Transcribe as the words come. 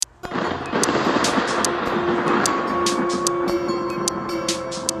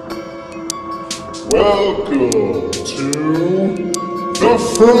Welcome to the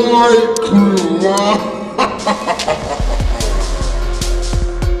Fright Crew.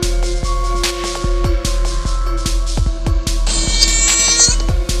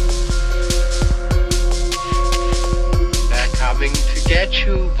 They're coming to get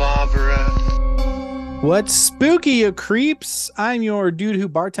you, Barbara. What's spooky, you creeps? I'm your dude who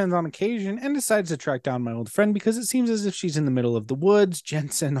bartends on occasion and decides to track down my old friend because it seems as if she's in the middle of the woods,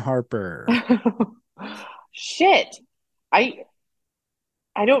 Jensen Harper. Shit. I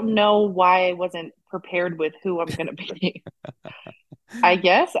don't know why I wasn't prepared with who I'm gonna be. I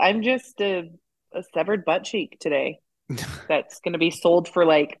guess I'm just a severed butt cheek today that's gonna be sold for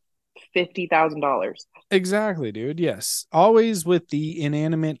like $50,000. Exactly, dude. Yes. Always with the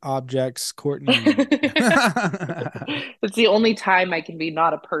inanimate objects, Courtney. It's the only time I can be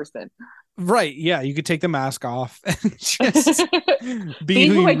not a person. Right. Yeah. You could take the mask off and just be Be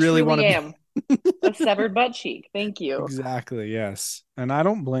who who I you really truly want to be. am. A severed butt cheek. Thank you. Exactly. Yes. And I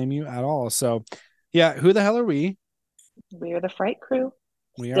don't blame you at all. So, yeah. Who the hell are we? We are the Fright Crew.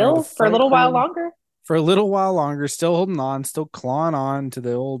 We are Still the for a Fright little while Crew. longer. For a little while longer, still holding on, still clawing on to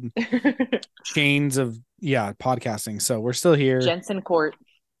the old chains of podcasting. So we're still here. Jensen Court.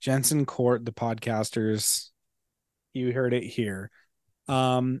 Jensen Court, the podcasters. You heard it here.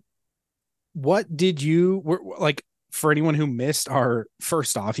 What did you like for anyone who missed our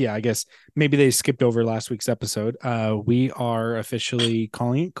first off? Yeah, I guess maybe they skipped over last week's episode. We are officially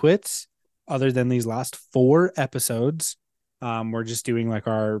calling it quits. Other than these last 4 episodes, we're just doing like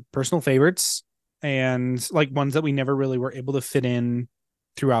our personal favorites and like ones that we never really were able to fit in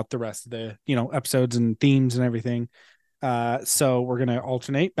throughout the rest of the episodes and themes and everything. So we're gonna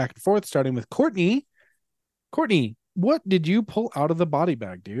alternate back and forth, starting with Courtney. Courtney, what did you pull out of the body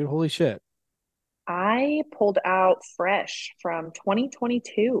bag, dude? Holy shit. I pulled out Fresh from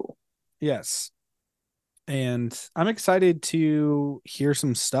 2022. Yes. And I'm excited to hear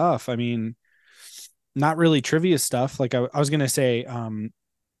some stuff. I mean, not really trivia stuff. Like I was gonna say,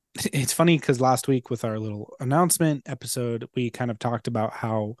 it's funny because last week with our little announcement episode, we kind of talked about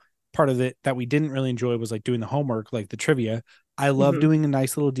how part of it that we didn't really enjoy was like doing the homework, like the trivia. I love doing a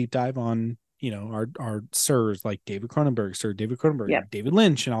nice little deep dive on, our sirs like David Cronenberg, Yep. David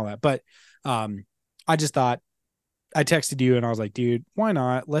Lynch and all that. But I just thought, I texted you and I was like, dude, why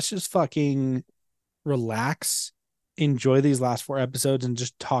not? Let's just fucking relax, enjoy these last 4 episodes and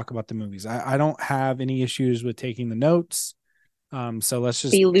just talk about the movies. I don't have any issues with taking the notes. So let's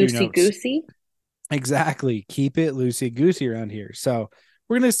just Be do loosey notes. goosey. Exactly. Keep it loosey goosey around here. So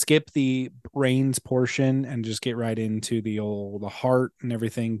we're going to skip the brains portion and just get right into the heart and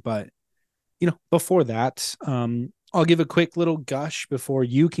everything. But, before that, I'll give a quick little gush before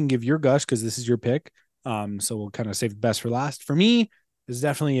you can give your gush, because this is your pick. So we'll kind of save the best for last. For me, this is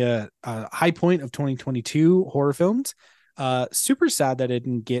definitely a high point of 2022 horror films. Super sad that it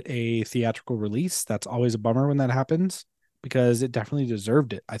didn't get a theatrical release. That's always a bummer when that happens, because it definitely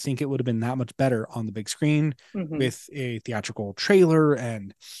deserved it. I think it would have been that much better on the big screen with a theatrical trailer.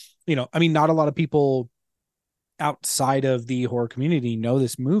 And, not a lot of people outside of the horror community know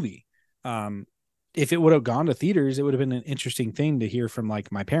this movie. If it would have gone to theaters, it would have been an interesting thing to hear from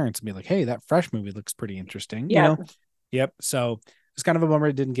like my parents and be like, hey, that Fresh movie looks pretty interesting. Yeah. Yep. So it's kind of a bummer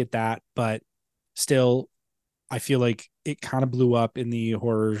it didn't get that, but still, I feel like it kind of blew up in the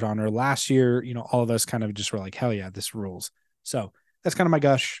horror genre last year. All of us kind of just were like, hell yeah, this rules. So that's kind of my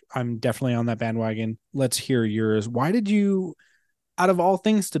gush. I'm definitely on that bandwagon. Let's hear yours. Why did you, out of all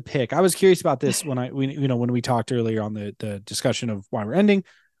things to pick, I was curious about this when we talked earlier on the discussion of why we're ending.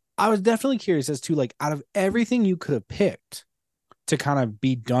 I was definitely curious as to, like, out of everything you could have picked to kind of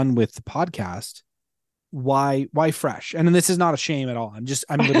be done with the podcast, why Fresh? And this is not a shame at all.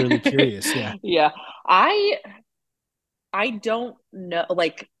 I'm literally curious. Yeah. Yeah. I don't know.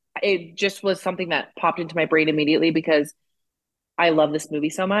 Like, it just was something that popped into my brain immediately because I love this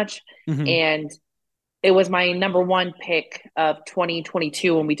movie so much. Mhm. And it was my number 1 pick of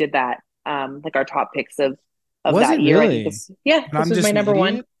 2022 when we did that. Like our top picks of Was that it year. really? This And I'm was just my an number 1.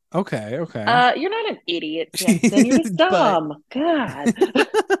 idiot? Okay. You're not an idiot, Jensen. You're just dumb. God.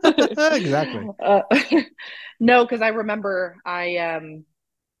 Exactly. No, because I remember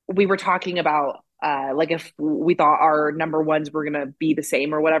we were talking about like if we thought our number 1s were gonna be the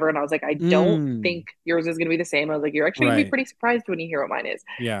same or whatever, and I was like, I don't think yours is gonna be the same. I was like, you're actually gonna be pretty surprised when you hear what mine is.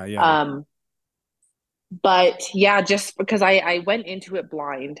 Yeah. But yeah, just because I went into it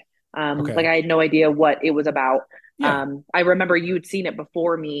blind. Okay. Like I had no idea what it was about. Yeah. I remember you'd seen it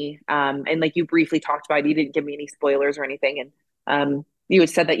before me, and like you briefly talked about it. You didn't give me any spoilers or anything, and you had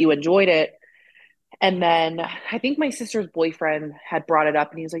said that you enjoyed it. And then I think my sister's boyfriend had brought it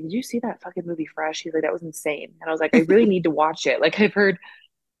up and he was like, "Did you see that fucking movie Fresh?" He's like, "That was insane." And I was like, "I really need to watch it." Like I've heard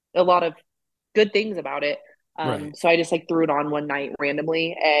a lot of good things about it. Right. So I just like threw it on one night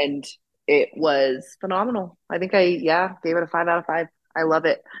randomly and it was phenomenal. I think I gave it a 5 out of 5. I love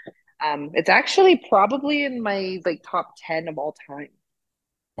it. It's actually probably in my like top 10 of all time,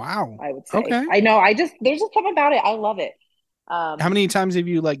 Wow. I would say. Okay. I know, there's just something about it. I love it. How Um, many times have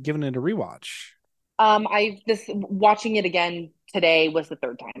you like given it a rewatch? I this watching it again today was the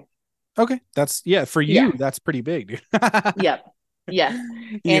third time. Okay. That's yeah, for you, Yeah. that's pretty big, dude. Yep. Yes.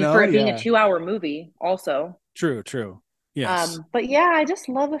 You And for know, it being a yeah. 2 hour movie also. True, true. Yes. But yeah, I just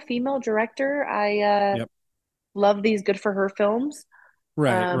love a female director. I Yep. love these good for her films.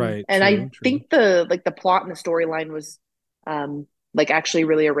 Right, right. And True, I true. think the plot and the storyline was like actually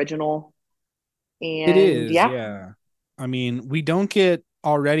really original. It And is, yeah, yeah. I mean, we don't get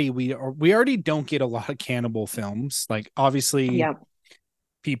already we already don't get a lot of cannibal films. Like obviously yeah,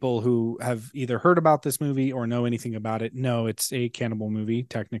 people who have either heard about this movie or know anything about it know it's a cannibal movie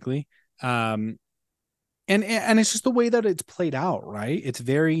technically. Um and it's just the way that it's played out, right? It's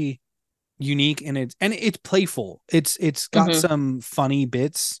very unique and it's playful. It's got hmm some funny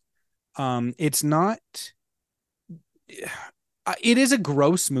bits. It's not it is a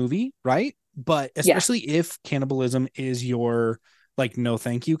gross movie, right? But yeah, especially if cannibalism is your like no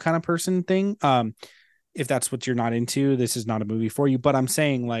thank you kind of person thing, if that's what you're not into, this is not a movie for you. But I'm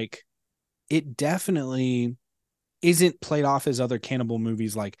saying like it definitely isn't played off as other cannibal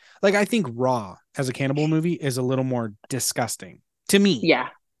movies. Like I think Raw as a cannibal movie is a little more disgusting to me yeah.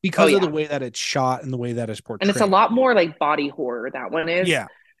 Oh because of the yeah. way that it's shot and the way that it's And it's a portrayed. lot more like body horror, that one is. Yeah,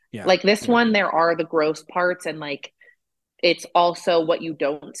 yeah, Like this yeah, one, there are the gross parts and like it's also what you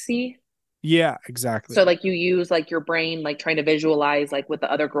don't see. yeah. So Exactly. like you use like your brain like trying to visualize like with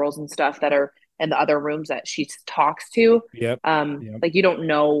the other girls and stuff that are in the other rooms that she talks to. Yep, yep. Like you don't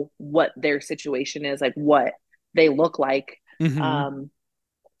know what their situation is, like what they look like. Hmm. Um,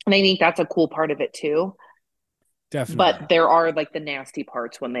 and I think that's a cool part of it too. Definitely. But there are like the nasty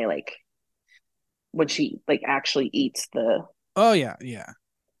parts when they like when she like actually eats Oh yeah, yeah.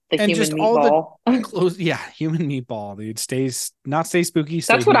 the And just human all the meatball. close, yeah, human meatball, dude. Stays not stay spooky,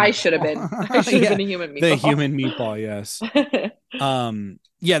 stay That's what I human should have been. I meatball. should have Yeah, been a human the meatball. human meatball, yes.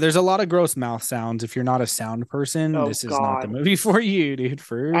 Yeah, there's a lot of gross mouth sounds. If you're not a sound person, Oh this is not the God. movie for you, dude,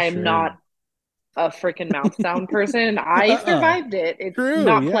 for I am sure. not a freaking mouth sound person. I Uh-uh. survived it. It's True,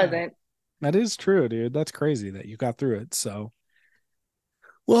 not yeah. pleasant. That is true, dude. That's crazy that you got through it. So,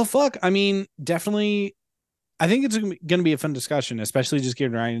 well, fuck. I mean, definitely I think it's going to be a fun discussion, especially just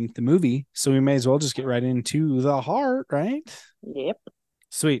getting right into the movie. So we may as well just get right into the heart, right? Yep.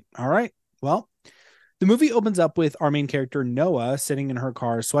 Sweet. All right. Well, the movie opens up with our main character, Noah, sitting in her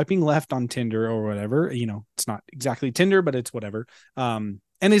car, swiping left on Tinder or whatever. You know, it's not exactly Tinder, but it's whatever.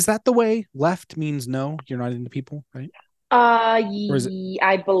 And is that the way left means no? You're not into people, right? Or is it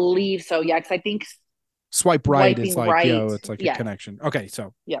I believe so. Yeah, because I think swipe right is swiping like, right. yo, it's like a Yes. connection. Okay.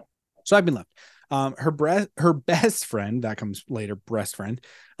 So Yep. swiping left. Her best friend that comes later, breast friend.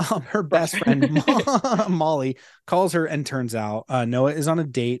 Her Breast. best friend Molly calls her, and turns out Noah is on a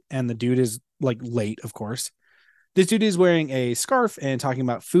date, and the dude is like late. Of course, this dude is wearing a scarf and talking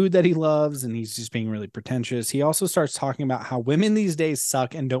about food that he loves, and he's just being really pretentious. He also starts talking about how women these days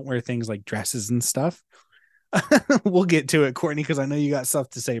suck and don't wear things like dresses and stuff. We'll get to it, Courtney, because I know you got stuff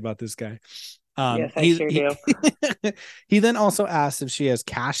to say about this guy. Yes, I He sure he, do. he then also asks if she has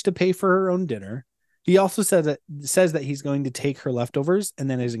cash to pay for her own dinner. He also says that he's going to take her leftovers, and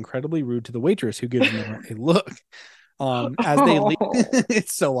then is incredibly rude to the waitress, who gives Noah a look. As they leave, Oh.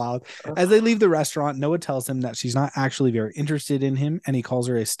 it's so wild. As they leave the restaurant, Noah tells him that she's not actually very interested in him, and he calls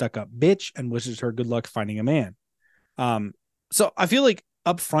her a stuck-up bitch and wishes her good luck finding a man. Um, so I feel like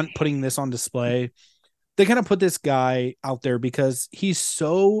up front putting this on display, they kind of put this guy out there because he's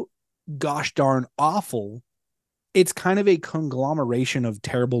so gosh darn awful. It's kind of a conglomeration of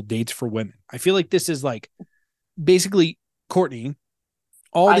terrible dates for women. I feel like this is like basically Courtney,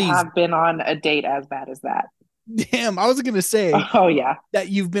 all I these have been on a date as bad as that. damn, I was gonna say Oh yeah. that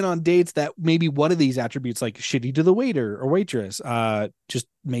you've been on dates that maybe one of these attributes, like shitty to the waiter or waitress, just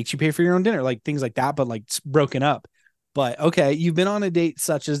makes you pay for your own dinner, like things like that, but like broken up. But okay, you've been on a date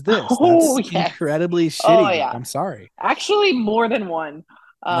such as this. Oh That's yes. incredibly Oh shitty, dude. yeah. I'm sorry. Actually, more than one.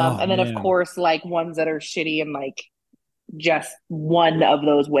 Oh And then of man. course, like ones that are shitty and like just one of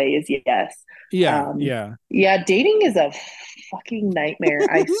those ways. Yes. Yeah, Um, yeah. yeah, dating is a fucking nightmare,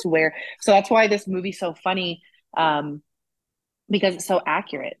 I swear. So that's why this movie's so funny, um, because it's so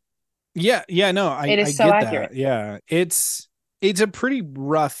accurate. Yeah, yeah, no, It I is so get accurate. that. Yeah. It's a pretty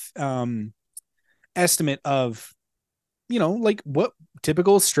rough estimate of, like what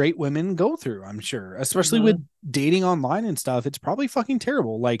typical straight women go through, I'm sure, especially with dating online and stuff. It's probably fucking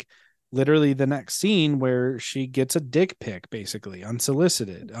terrible. Like literally the next scene where she gets a dick pic, basically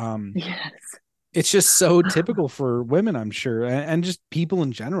unsolicited. Yes. It's just so typical for women, I'm sure, and just people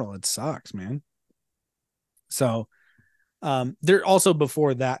in general. It sucks, man. So there also,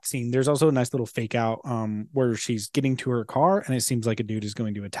 before that scene, there's also a nice little fake out where she's getting to her car and it seems like a dude is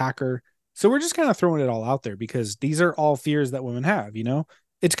going to attack her. So we're just kind of throwing it all out there because these are all fears that women have,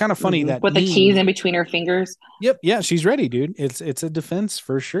 It's kind of funny that with the keys in between her fingers. Yep, yeah, she's ready, dude. It's a defense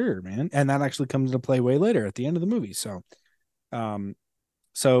for sure, man. And that actually comes into play way later at the end of the movie. So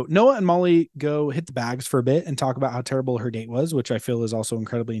Noah and Molly go hit the bags for a bit and talk about how terrible her date was, which I feel is also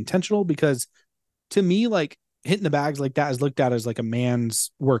incredibly intentional because to me, like, hitting the bags like that is looked at as like a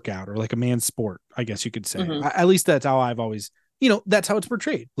man's workout or like a man's sport, I guess you could say. At least that's how I've always, that's how it's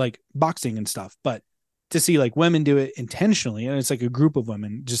portrayed, like boxing and stuff. But to see like women do it intentionally, and it's like a group of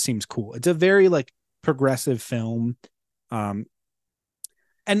women, just seems cool. It's a very like progressive film. And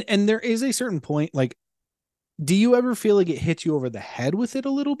there is a certain point, like, do you ever feel like it hits you over the head with it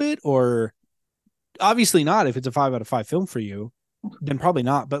a little bit? Or obviously not. If it's a 5 out of 5 film for you, then probably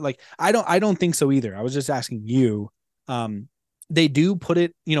not. But like, I don't think so either. I was just asking you. They do put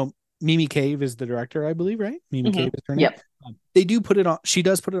it, Mimi Cave is the director, I believe, right? Mimi Cave is her name. Yep. They do put it on. She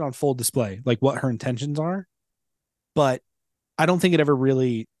does put it on full display, like what her intentions are. But I don't think it ever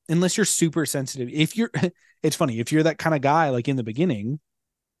really, unless you're super sensitive. It's funny, if you're that kind of guy, like in the beginning,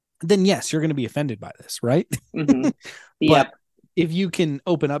 then yes, you're going to be offended by this, right? Yep. But if you can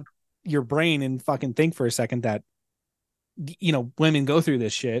open up your brain and fucking think for a second that, women go through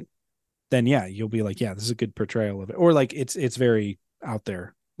this shit, then yeah, you'll be like, yeah, this is a good portrayal of it. Or like, it's very out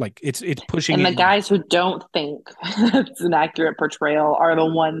there. Like it's pushing. And the guys who don't think it's an accurate portrayal are the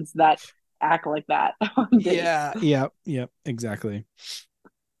ones that act like that. Yeah, exactly.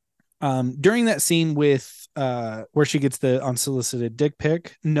 During that scene with where she gets the unsolicited dick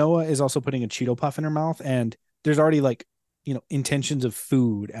pic, Noah is also putting a Cheeto puff in her mouth, and there's already like, intentions of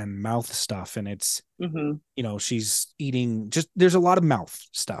food and mouth stuff, and it's she's eating, just there's a lot of mouth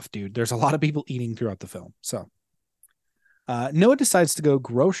stuff, dude. There's a lot of people eating throughout the film. So Noah decides to go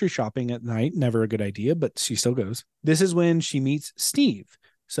grocery shopping at night. Never a good idea, but she still goes. This is when she meets Steve.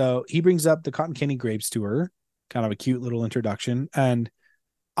 So he brings up the cotton candy grapes to her, kind of a cute little introduction. And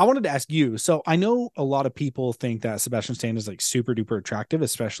I wanted to ask you, so I know a lot of people think that Sebastian Stan is like super duper attractive,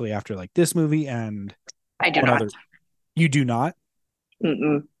 especially after like this movie. And I do not. You do not?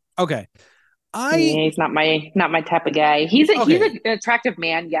 Mm-mm. Okay. He's not my type of guy. He's an attractive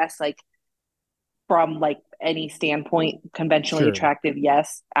man, yes, like from like any standpoint, conventionally attractive,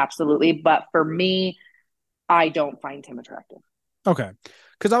 yes, absolutely. But for me, I don't find him attractive. Okay.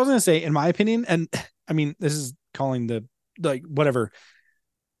 Because I was gonna say, in my opinion, and I mean, this is calling the like whatever.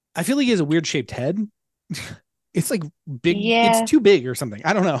 I feel like he has a weird shaped head. It's like big. Yeah. It's too big or something.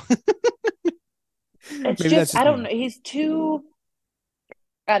 I don't know. It's just I don't know. He's too,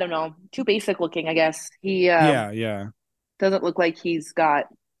 I don't know, too basic looking, I guess. He doesn't look like he's got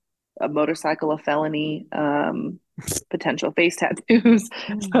a motorcycle, a felony, potential face tattoos.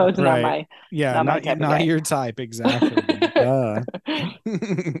 So it's not my not your type exactly.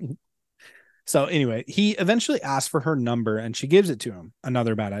 So anyway, he eventually asks for her number and she gives it to him.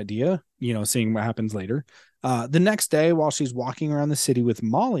 Another bad idea, seeing what happens later. The next day, while she's walking around the city with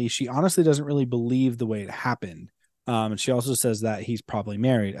Molly, she honestly doesn't really believe the way it happened. And she also says that he's probably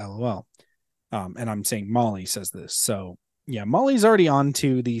married, LOL. And I'm saying Molly says this. So yeah, Molly's already on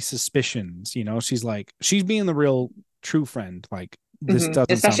to the suspicions. She's being the real true friend. Like this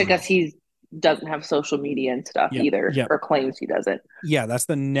doesn't, especially because he doesn't have social media and stuff either, or claims he doesn't. Yeah, that's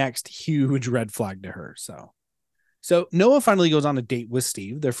the next huge red flag to her. So Noah finally goes on a date with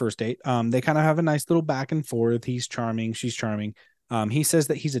Steve, their first date. They kind of have a nice little back and forth. He's charming. She's charming. He says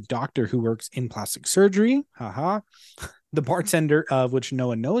that he's a doctor who works in plastic surgery. Haha. The bartender, of which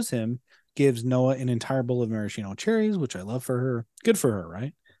Noah knows him, gives Noah an entire bowl of maraschino cherries, which I love for her. Good for her,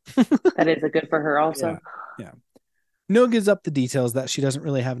 right? That is a good for her also. Yeah. Noah gives up the details that she doesn't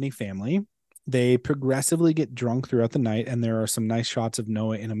really have any family. They progressively get drunk throughout the night, and there are some nice shots of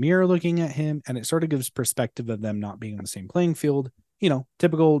Noah in a mirror looking at him, and it sort of gives perspective of them not being on the same playing field.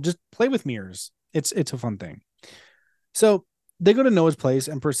 Typical, just play with mirrors. It's a fun thing. So they go to Noah's place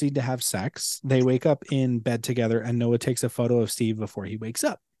and proceed to have sex. They wake up in bed together, and Noah takes a photo of Steve before he wakes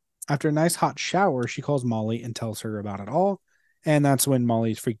up. After a nice hot shower, she calls Molly and tells her about it all, and that's when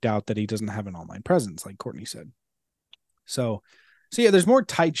Molly's freaked out that he doesn't have an online presence, like Courtney said. So So yeah, there's more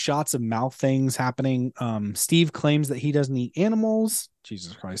tight shots of mouth things happening. Steve claims that he doesn't eat animals.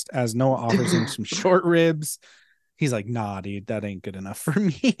 Jesus Christ. As Noah offers him some short ribs. He's like, nah, dude, that ain't good enough for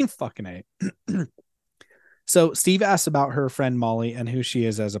me. Fucking A. So Steve asks about her friend Molly and who she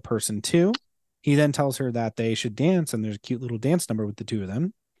is as a person too. He then tells her that they should dance, and there's a cute little dance number with the two of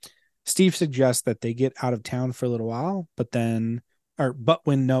them. Steve suggests that they get out of town for a little while, but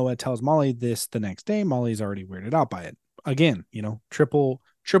when Noah tells Molly this the next day, Molly's already weirded out by it. Again, triple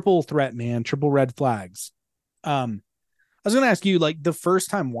threat, man, triple red flags. I was going to ask you, like, the first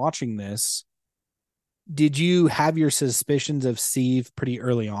time watching this, did you have your suspicions of Steve pretty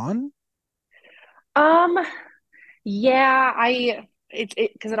early on? Um, yeah, it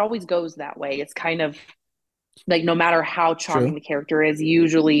because it always goes that way. It's kind of like no matter how charming True. the character is,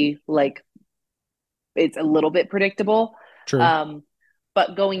 usually like it's a little bit predictable. True. Um,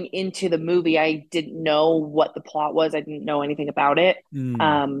 but going into the movie, I didn't know what the plot was. I didn't know anything about it.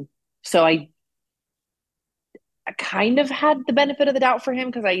 Mm. So I kind of had the benefit of the doubt for him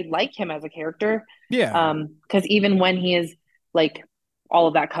because I like him as a character. Yeah. Because even when he is like all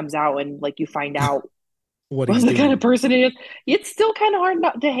of that comes out and like you find out What what he's the kind doing. of person he is, it's still kind of hard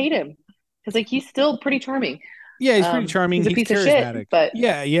not to hate him because like he's still pretty charming. Yeah, he's pretty charming. He's a He's piece of shit, charismatic. but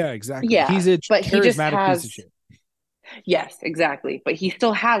Yeah, exactly. yeah, He's a but he just charismatic piece of has, shit. yes, exactly. But he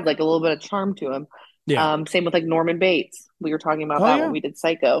still has like a little bit of charm to him. Yeah. Same with like Norman Bates. We were talking about Oh that when yeah. we did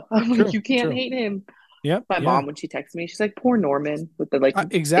Psycho. I'm like, True. you can't True. hate him. Yep. My Yeah. mom, when she texted me, she's like, poor Norman with the like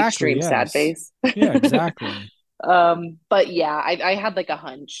Exactly. extreme sad Yes. face. Yeah. Exactly. But yeah, I had like a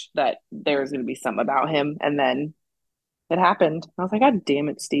hunch that there was going to be something about him, and then it happened. I was like, God damn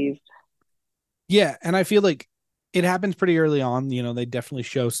it, Steve. Yeah, and I feel like it happens pretty early on. They definitely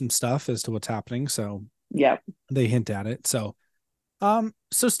show some stuff as to what's happening, so Yeah. they hint at it. So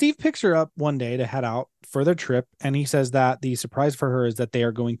Steve picks her up one day to head out for their trip, and he says that the surprise for her is that they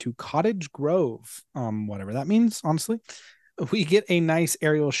are going to Cottage Grove, whatever that means, honestly. We get a nice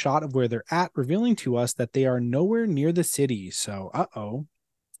aerial shot of where they're at, revealing to us that they are nowhere near the city. So,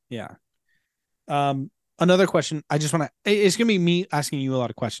 yeah. Another question. It's gonna be me asking you a lot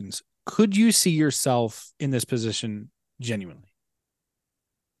of questions. Could you see yourself in this position genuinely?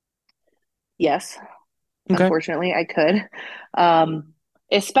 Yes. Okay. Unfortunately, I could.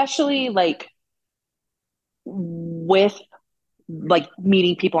 Especially like with like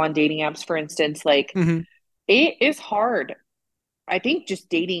meeting people on dating apps, for instance, like Mm-hmm. it is hard. I think just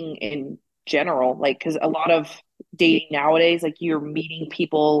dating in general, like, because a lot of dating nowadays, like you're meeting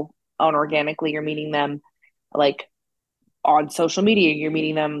people unorganically, you're meeting them like on social media, you're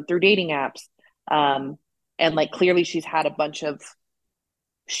meeting them through dating apps. Um, and like clearly she's had a bunch of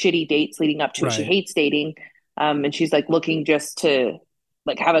shitty dates leading up to it. She Right. hates dating. And she's like looking just to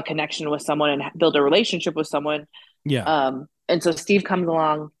like have a connection with someone and build a relationship with someone. Yeah. And so Steve comes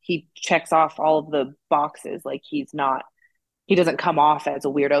along, he checks off all of the boxes. Like he doesn't come off as a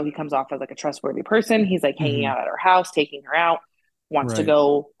weirdo. He comes off as like a trustworthy person. He's like hanging Mm-hmm. out at her house, taking her out, wants to Right.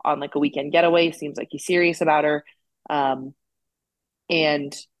 go on like a weekend getaway. Seems like he's serious about her. Um,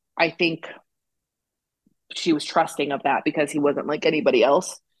 and I think she was trusting of that because he wasn't like anybody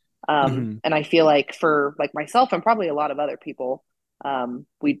else. Mm-hmm. And I feel like for like myself and probably a lot of other people,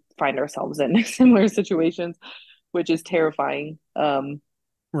 we find ourselves in similar situations, which is terrifying.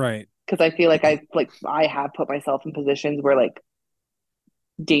 Right. Because I feel like I have put myself in positions where like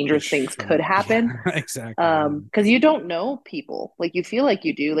It dangerous things could shouldn't. happen. Yeah. Exactly. Because you don't know people. Like you feel like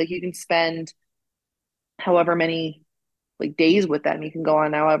you do. Like you can spend however many like days with them. You can go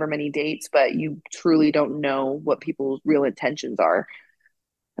on however many dates, but you truly don't know what people's real intentions are.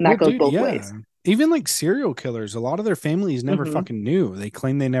 And Well, that goes dude, both yeah. ways. Even like serial killers, a lot of their families never Hmm. fucking knew. They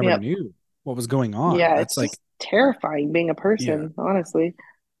claim they never Yep. knew what was going on. Yeah, That's it's like, just terrifying being a yeah, person, honestly.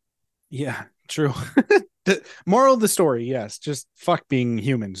 yeah, true. The moral of the story, yes, just fuck being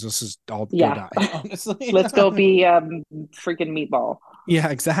humans. This is all go Yeah. die, honestly. Let's go be freaking meatball. Yeah,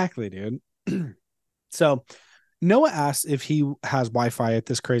 exactly, dude. So Noah asks if he has Wi-Fi at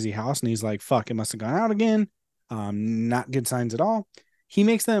this crazy house, and he's like, fuck, it must have gone out again. Not good signs at all. He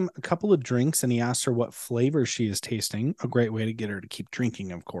makes them a couple of drinks and he asks her what flavor she is tasting. A great way to get her to keep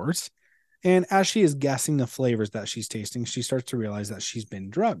drinking, of course. And as she is guessing the flavors that she's tasting, she starts to realize that she's been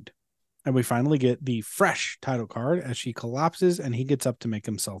drugged. And we finally get the fresh title card as she collapses and he gets up to make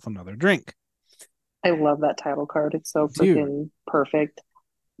himself another drink. I love that title card. It's so Dude, freaking perfect.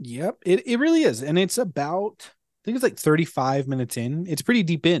 yep, it really is. And it's about, I think it's like 35 minutes in. It's pretty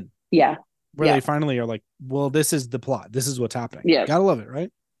deep in Yeah. where Yeah. they finally are like, well, this is the plot. This is what's happening. Yeah. Gotta love it,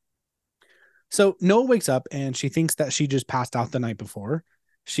 right? So Noah wakes up and she thinks that she just passed out the night before.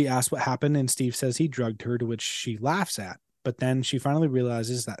 She asks what happened, and Steve says he drugged her, to which she laughs at. but then she finally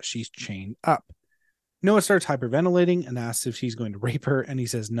realizes that she's chained up. Noah starts hyperventilating and asks if she's going to rape her, and he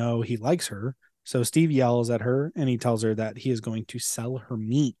says no, he likes her. So Steve yells at her, and he tells her that he is going to sell her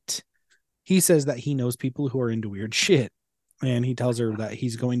meat. He says that he knows people who are into weird shit, and he tells her that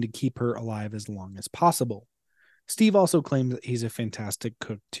he's going to keep her alive as long as possible. Steve also claims that he's a fantastic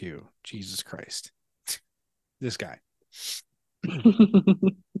cook too. Jesus Christ. This guy.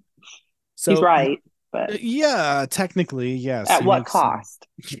 So He's right, but yeah, technically, yes. at he what makes cost?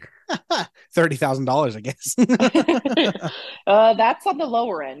 $30,000, I guess. That's on the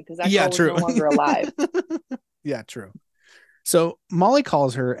lower end because that Yeah, girl was true. no longer alive. Yeah, true. So Molly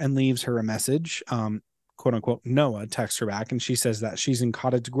calls her and leaves her a message. Quote unquote, Noah texts her back, and she says that she's in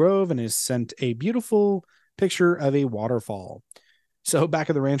Cottage Grove and is sent a beautiful picture of a waterfall. So back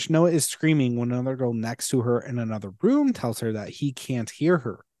at the ranch, Noah is screaming when another girl next to her in another room tells her that he can't hear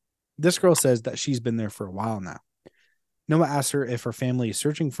her. This girl says that she's been there for a while now. Noah asks her if her family is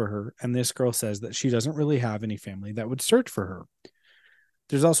searching for her, and this girl says that she doesn't really have any family that would search for her.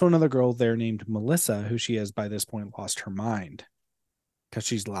 There's also another girl there named Melissa, who she has by this point lost her mind because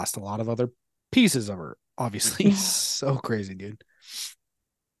she's lost a lot of other pieces of her, obviously. So crazy, dude.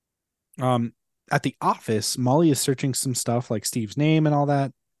 At the office, Molly is searching some stuff like Steve's name and all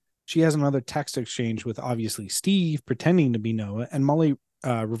that. She has another text exchange with obviously Steve pretending to be Noah, and Molly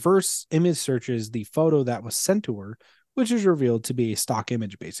reverse image searches the photo that was sent to her, which is revealed to be a stock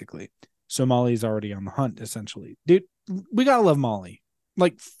image, basically. So Molly's already on the hunt, essentially. Dude, we gotta love Molly.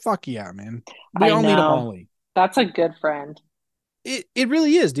 Like, fuck yeah, man. We I all need a know. Molly. That's a good friend. It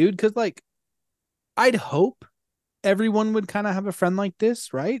really is, dude, because like I'd hope everyone would kind of have a friend like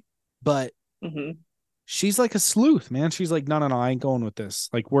this, right? But Hmm. she's like a sleuth, man. She's like, no, I ain't going with this.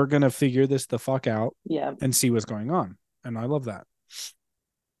 Like, we're gonna figure this the fuck out Yeah. and see what's going on. And I love that.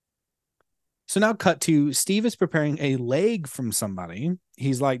 So now cut to Steve is preparing a leg from somebody.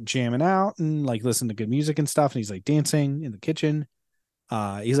 He's like jamming out and like listening to good music and stuff. And he's like dancing in the kitchen.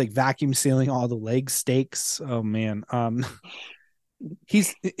 He's like vacuum sealing all the leg steaks. Oh man.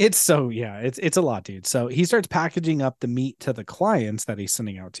 It's a lot, dude. So he starts packaging up the meat to the clients that he's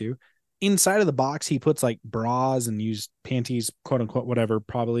sending out to. Inside of the box, he puts like bras and used panties, quote unquote, whatever,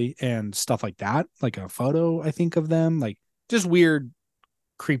 probably, and stuff like that. Like a photo, I think, of them. Like just weird,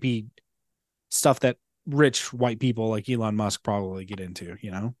 creepy stuff that rich white people like Elon Musk probably get into, you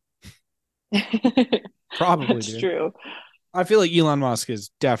know? Probably, That's dude. true. I feel like Elon Musk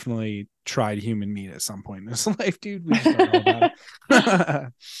has definitely tried human meat at some point in his life, dude. We just don't know about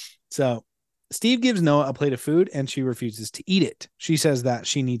it. So Steve gives Noah a plate of food and she refuses to eat it. She says that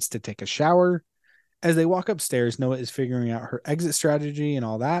she needs to take a shower. As they walk upstairs, Noah is figuring out her exit strategy and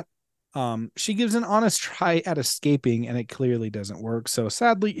all that. She gives an honest try at escaping and it clearly doesn't work. So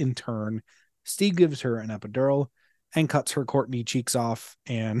sadly, in turn, Steve gives her an epidural and cuts her Courtney cheeks off.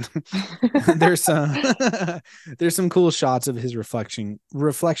 And there's some cool shots of his reflection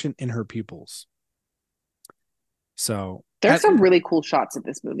in her pupils. So There's some really cool shots of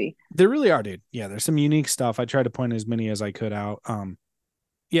this movie. there really are, dude. Yeah, there's some unique stuff. I tried to point as many as I could out.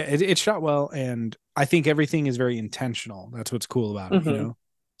 Yeah, it shot well, and I think everything is very intentional. That's what's cool about it, you know?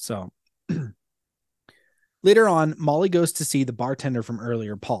 So later on, Molly goes to see the bartender from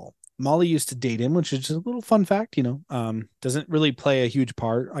earlier, Paul. Molly used to date him, which is just a little fun fact, you know. Doesn't really play a huge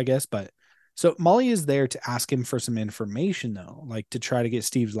part, I guess, but so Molly is there to ask him for some information, though, like to try to get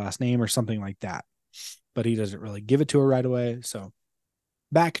Steve's last name or something like that. But he doesn't really give it to her right away. So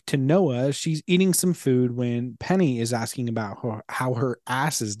back to Noah, she's eating some food when Penny is asking about how her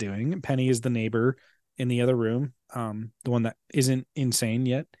ass is doing. Penny is the neighbor in the other room, the one that isn't insane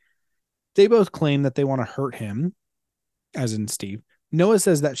yet. They both claim that they want to hurt him, as in Steve. Noah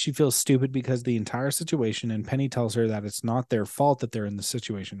says that she feels stupid because of the entire situation, and Penny tells her that it's not their fault that they're in the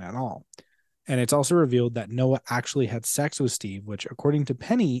situation at all. And it's also revealed that Noah actually had sex with Steve, which, according to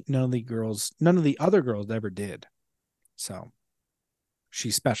Penny, none of the other girls ever did. So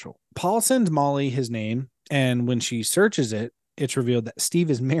she's special. Paul sends Molly his name, and when she searches it, it's revealed that Steve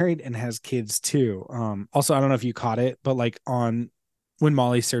is married and has kids too. Also, I don't know if you caught it, but like when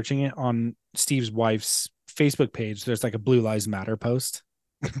Molly's searching it on Steve's wife's Facebook page, there's like a Blue Lives Matter post.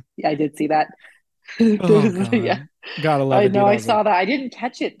 Yeah, I did see that. Oh, God. Yeah, Gotta love I it. know. Dude. I was saw like, that. I didn't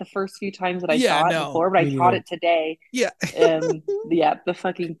catch it the first few times that I Yeah, saw it no, before, but I me caught neither. it today. Yeah. Yeah, the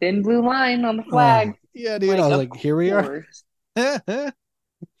fucking thin blue line on the flag. Oh, yeah, dude. Like, I was of like, here we are. course.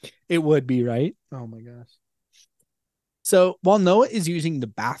 It would be, right? Oh my gosh. So while Noah is using the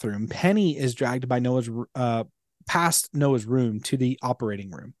bathroom, Penny is dragged by past Noah's room to the operating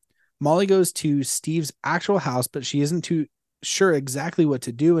room. Molly goes to Steve's actual house, but she isn't too sure exactly what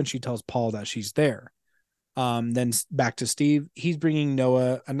to do, and she tells Paul that she's there. Then back to Steve. He's bringing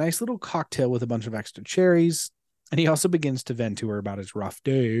Noah a nice little cocktail with a bunch of extra cherries. And he also begins to vent to her about his rough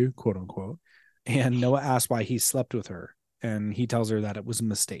day, quote unquote. And Noah asks why he slept with her. And he tells her that it was a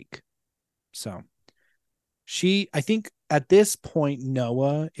mistake. So I think at this point,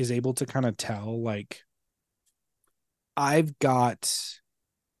 Noah is able to kind of tell, like, I've got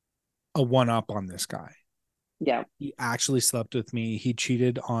a one up on this guy. Yeah. He actually slept with me. He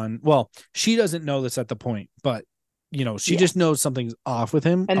cheated on, well, she doesn't know this at the point, but she just knows something's off with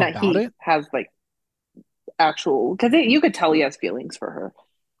him And that about he it. has like actual, because you could tell he has feelings for her.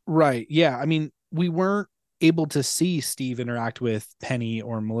 Right. Yeah. I mean, we weren't able to see Steve interact with Penny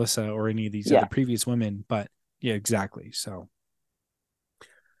or Melissa or any of these other previous women, but yeah, exactly. So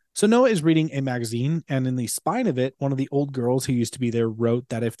Noah is reading a magazine, and in the spine of it, one of the old girls who used to be there wrote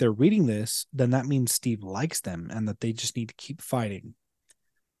that if they're reading this, then that means Steve likes them and that they just need to keep fighting.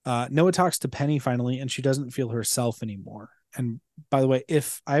 Noah talks to Penny finally, and she doesn't feel herself anymore. And by the way,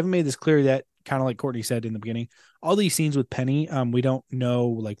 if I haven't made this clear yet, kind of like Courtney said in the beginning, all these scenes with Penny, we don't know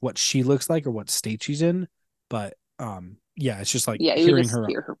like what she looks like or what state she's in, but yeah, it's just like hearing her.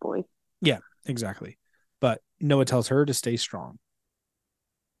 Hear her voice. Yeah, exactly. But Noah tells her to stay strong.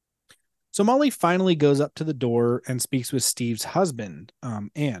 So Molly finally goes up to the door and speaks with Steve's husband,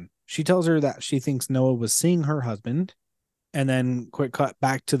 Anne. She tells her that she thinks Noah was seeing her husband. And then quick cut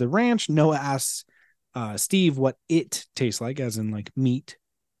back to the ranch. Noah asks Steve what it tastes like, as in like meat.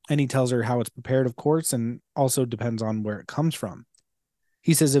 And he tells her how it's prepared, of course, and also depends on where it comes from.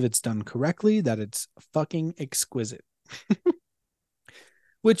 He says if it's done correctly, that it's fucking exquisite.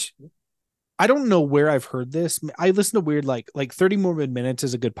 Which I don't know where I've heard this. I listen to weird, like 30 Morbid Minutes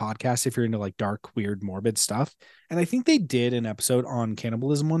is a good podcast if you're into like dark, weird, morbid stuff. And I think they did an episode on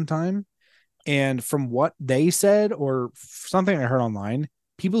cannibalism one time. And from what they said, or something I heard online,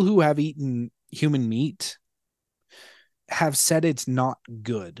 people who have eaten human meat have said it's not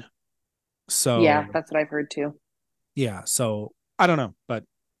good. So yeah, that's what I've heard too. Yeah. So I don't know, but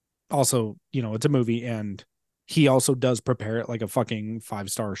also, it's a movie and he also does prepare it like a fucking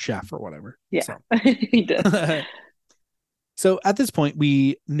 5-star chef or whatever. Yeah, so. He does. So at this point,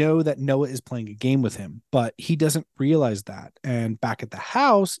 we know that Noah is playing a game with him, but he doesn't realize that. And back at the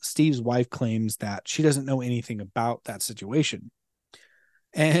house, Steve's wife claims that she doesn't know anything about that situation.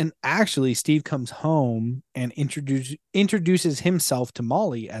 And actually, Steve comes home and introduces himself to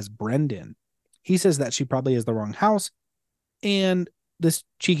Molly as Brendan. He says that she probably has the wrong house. And this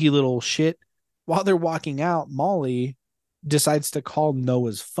cheeky little shit, while they're walking out, Molly decides to call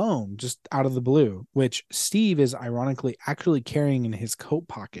Noah's phone just out of the blue, which Steve is ironically actually carrying in his coat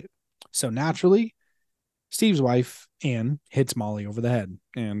pocket. So naturally, Steve's wife, Anne, hits Molly over the head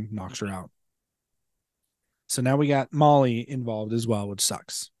and knocks her out. So now we got Molly involved as well, which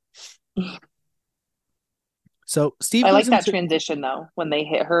sucks. So Steve, I like that transition though, when they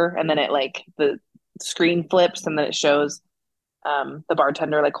hit her and then it like the screen flips and then it shows the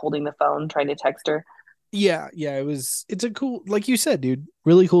bartender like holding the phone trying to text her. Yeah, it's a cool, like you said, dude,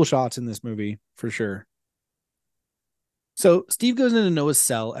 really cool shots in this movie for sure. So Steve goes into Noah's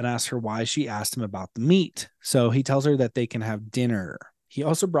cell and asks her why she asked him about the meat. So he tells her that they can have dinner. He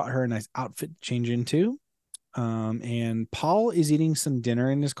also brought her a nice outfit to change into. And Paul is eating some dinner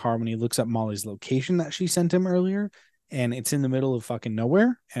in his car when he looks up Molly's location that she sent him earlier. And it's in the middle of fucking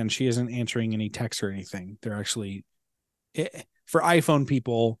nowhere. And she isn't answering any texts or anything. They're actually, for iPhone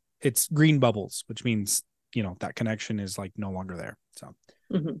people, it's green bubbles, which means, that connection is like no longer there. So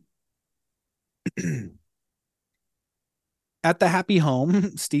at the happy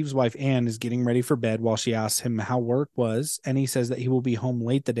home, Steve's wife, Anne, is getting ready for bed while she asks him how work was. And he says that he will be home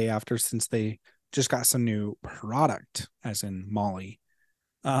late the day after since they just got some new product, as in Molly.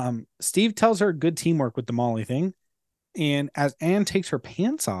 Steve tells her good teamwork with the Molly thing. And as Anne takes her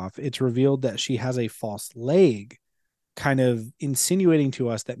pants off, it's revealed that she has a false leg, kind of insinuating to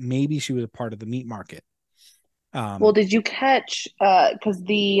us that maybe she was a part of the meat market. Well, did you catch because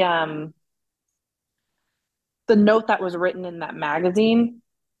the note that was written in that magazine,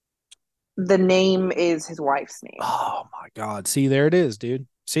 the name is his wife's name. Oh my God. See, there it is, dude.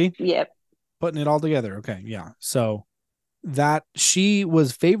 See? Yep. Putting it all together. Okay. Yeah. So that she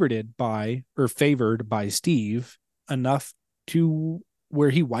was favored by Steve enough to where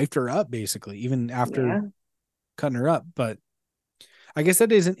he wifed her up, basically, even after cutting her up. But I guess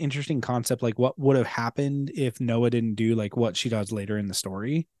that is an interesting concept. Like, what would have happened if Noah didn't do like what she does later in the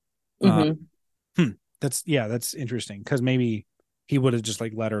story? That's interesting, because maybe he would have just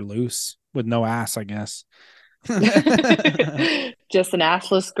like let her loose with no ass, I guess. Just an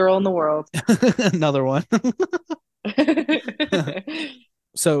assless girl in the world. Another one.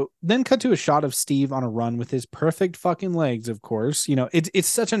 So then cut to a shot of Steve on a run with his perfect fucking legs, of course. You know, it's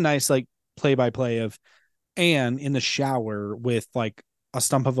such a nice like play by play of Anne in the shower with like a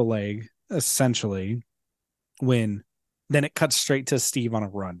stump of a leg, essentially, when then it cuts straight to Steve on a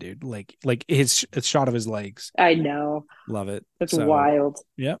run, dude. Like his a shot of his legs. I know. Love it. That's So wild.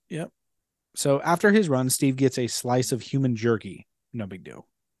 yep, yep. So after his run, Steve gets a slice of human jerky. No big deal.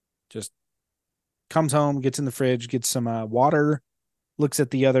 Just comes home, gets in the fridge, gets some water, looks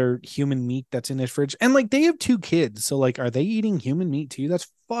at the other human meat that's in his fridge. And like they have 2 kids. So like, are they eating human meat too? That's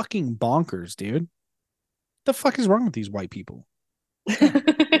fucking bonkers, dude. The fuck is wrong with these white people?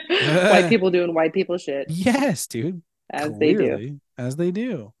 White people doing white people shit Yes, dude. as they do. Clearly, as they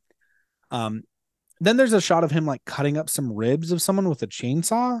do. Um, then there's a shot of him like cutting up some ribs of someone with a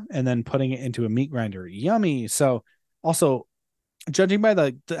chainsaw and then putting it into a meat grinder. Yummy. So also, judging by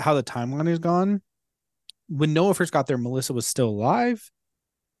how the timeline is gone, when Noah first got there, Melissa was still alive.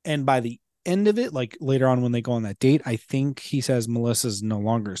 And by the end of it, like later on when they go on that date, I think he says Melissa's no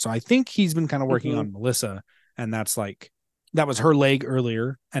longer. So I think he's been kind of working on Melissa, and that's like that was her leg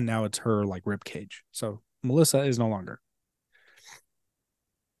earlier, and now it's her like rib cage. So Melissa is no longer.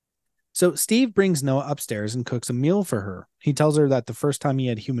 So Steve brings Noah upstairs and cooks a meal for her. He tells her that the first time he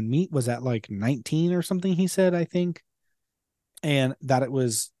had human meat was at like 19 or something, he said, I think. And that it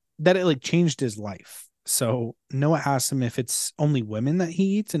like changed his life. So Noah asks him if it's only women that he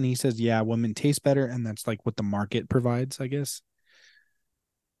eats, and he says, yeah, women taste better, and that's like what the market provides, I guess.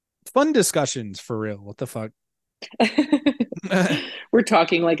 Fun discussions for real. What the fuck? We're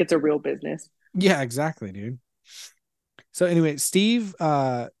talking like it's a real business. Yeah, exactly, dude. So anyway, Steve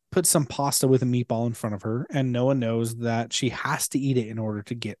puts some pasta with a meatball in front of her, and Noah knows that she has to eat it in order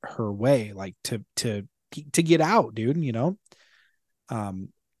to get her way, like to get out, dude, you know?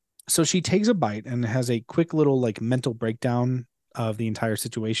 So she takes a bite and has a quick little like mental breakdown of the entire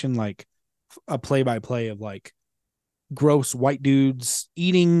situation, like a play by play of like gross white dudes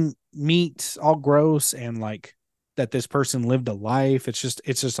eating meat, all gross, and like that this person lived a life. It's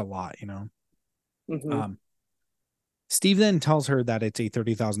just a lot, you know. Steve then tells her that it's a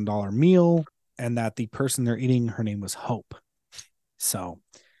 $30,000 meal and that the person they're eating, her name was Hope. So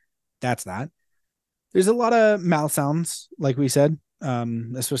that's that. There's a lot of mouth sounds, like we said,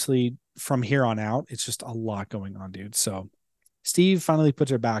 especially from here on out. It's just a lot going on, dude. So Steve finally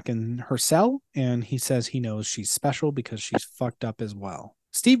puts her back in her cell, and he says he knows she's special because she's fucked up as well.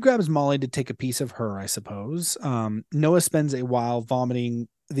 Steve grabs Molly to take a piece of her, I suppose. Noah spends a while vomiting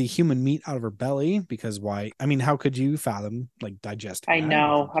the human meat out of her belly because why? I mean, how could you fathom like digesting I that?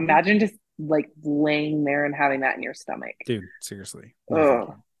 know. Imagine just like laying there and having that in your stomach. Dude, seriously.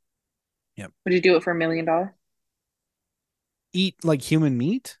 Ugh. Yep. Would you do it for $1 million? Eat like human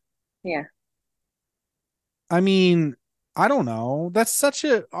meat? Yeah. I mean, I don't know. That's such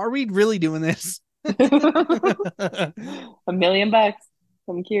a. Are we really doing this? $1 million.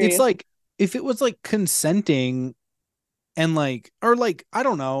 I'm curious. It's like if it was like consenting and like, or like, I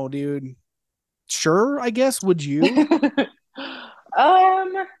don't know, dude. Sure, I guess. Would you?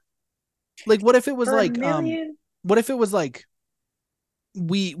 Like, what if it was for like, $1 million? what if it was like,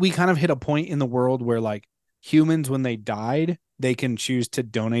 we kind of hit a point in the world where like humans, when they died, they can choose to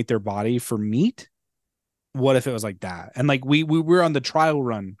donate their body for meat. What if it was like that? And like we were on the trial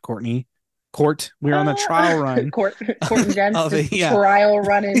run, Courtney. We're on the trial run. Court and Jen, Yeah. trial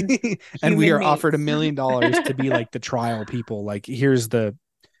running. And we are meat. offered $1 million to be like the trial people. Like, here's the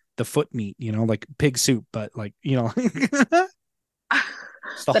foot meat, you know, like pig soup, but like, you know.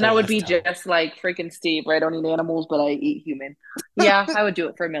 Then I would be just like freaking Steve, right? I don't eat animals, but I eat human. Yeah, I would do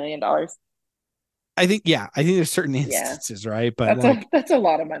it for $1 million. I think there's certain instances, right? But that's a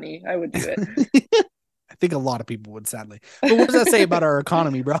lot of money. I would do it. I think a lot of people would, sadly. But what does that say about our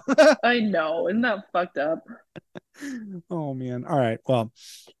economy, bro? I know. Isn't that fucked up? Oh, man. All right. Well,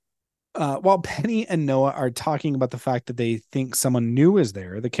 while Penny and Noah are talking about the fact that they think someone new is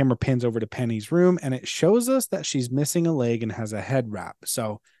there, the camera pans over to Penny's room, and it shows us that she's missing a leg and has a head wrap.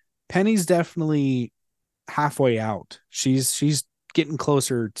 So Penny's definitely halfway out. She's getting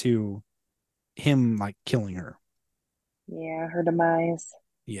closer to him, like, killing her. Yeah, her demise.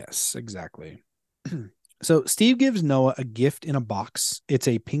 Yes, exactly. So Steve gives Noah a gift in a box. It's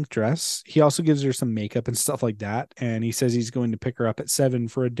a pink dress. He also gives her some makeup and stuff like that. And he says he's going to pick her up at 7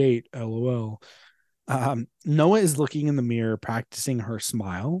 for a date. LOL. Noah is looking in the mirror, practicing her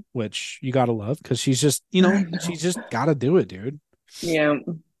smile, which you got to love because she's just, you know, she's just got to do it, dude. Yeah.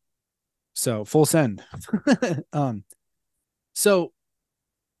 So full send. So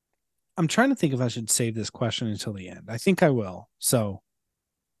I'm trying to think if I should save this question until the end. I think I will. So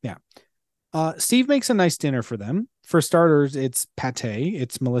yeah. Steve makes a nice dinner for them. For starters, it's pate.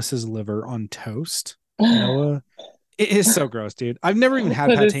 It's Melissa's liver on toast. Noah, it is so gross, dude. I've never even had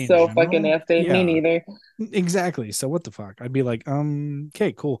That pate is in so fucking general. nasty. Me Yeah, neither. exactly. So what the fuck? I'd be like,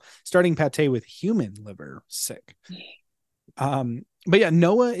 okay, cool. Starting pate with human liver, sick. But yeah,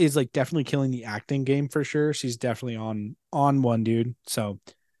 Noah is like definitely killing the acting game for sure. She's definitely on one, dude. So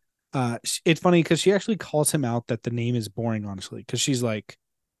it's funny because she actually calls him out that the name is boring, honestly, because she's like,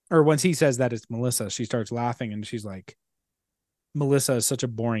 or once he says that it's Melissa, she starts laughing and she's like, Melissa is such a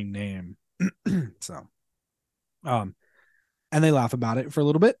boring name. So um and they laugh about it for a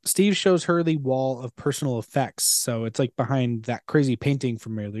little bit. Steve shows her the wall of personal effects. So it's like behind that crazy painting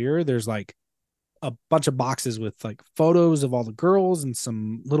from earlier, there's like a bunch of boxes with like photos of all the girls and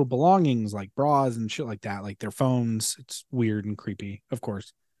some little belongings like bras and shit like that, like their phones. It's weird and creepy, of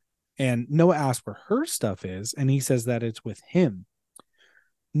course. And Noah asks where her stuff is, and he says that it's with him.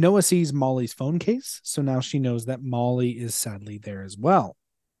 Noah sees Molly's phone case, so now she knows that Molly is sadly there as well.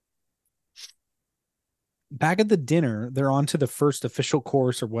 Back at the dinner, they're on to the first official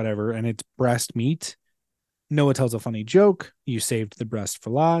course or whatever, and it's breast meat. Noah tells a funny joke. You saved the breast for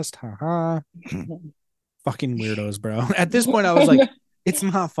last. Haha. Fucking weirdos, bro. At this point, I was like, it's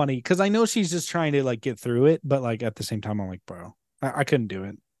not funny because I know she's just trying to like get through it, but like at the same time, I'm like, bro, I couldn't do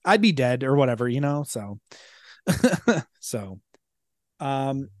it. I'd be dead or whatever, you know? So, so,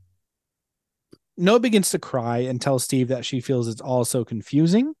 um, Noah begins to cry and tells Steve that she feels it's all so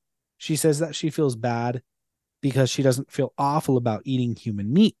confusing. She says that she feels bad because she doesn't feel awful about eating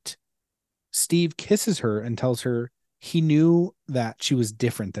human meat. Steve kisses her and tells her he knew that she was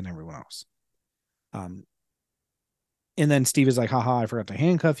different than everyone else. And then Steve is like, haha, I forgot to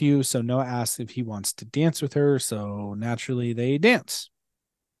handcuff you. So Noah asks if he wants to dance with her. So naturally they dance.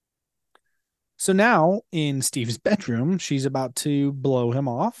 So now in Steve's bedroom, she's about to blow him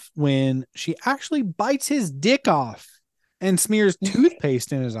off when she actually bites his dick off and smears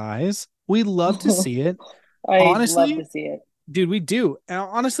toothpaste in his eyes. We love to see it. I'd love Honestly, to see it. dude, we do. And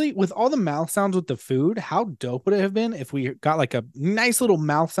honestly, with all the mouth sounds with the food, how dope would it have been if we got like a nice little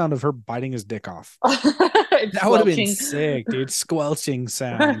mouth sound of her biting his dick off? That would have been sick, dude. Squelching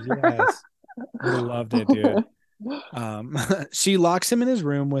sound. Yes. Would have loved it, dude. She locks him in his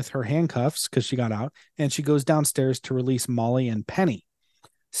room with her handcuffs because she got out, and she goes downstairs to release Molly and Penny.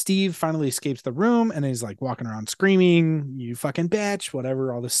 Steve finally escapes the room and is like walking around screaming, "You fucking bitch!"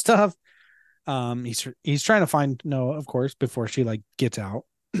 Whatever, all this stuff. He's trying to find Noah, of course, before she like gets out.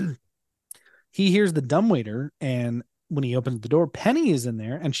 He hears the dumbwaiter, and when he opens the door, Penny is in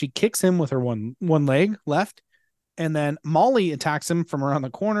there, and she kicks him with her one leg left, and then Molly attacks him from around the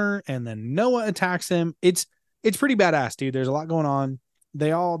corner, and then Noah attacks him. It's pretty badass, dude. There's a lot going on.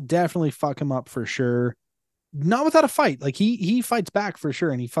 They all definitely fuck him up for sure. Not without a fight. Like he fights back for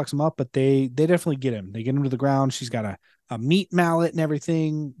sure, and he fucks him up, but they definitely get him. They get him to the ground. She's got a meat mallet and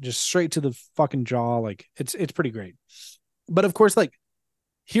everything, just straight to the fucking jaw. Like it's pretty great. But of course, like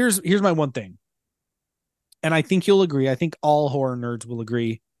here's my one thing. And I think you'll agree. I think all horror nerds will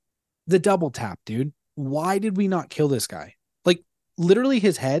agree. The double tap, dude. Why did we not kill this guy? Like literally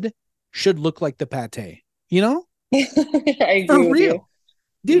his head should look like the pate, you know? I agree For with real. you.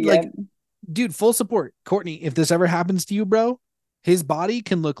 Dude, Yep. like, dude, full support. Courtney, if this ever happens to you, bro, his body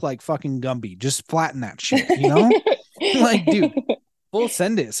can look like fucking Gumby. Just flatten that shit, you know? Like, dude, full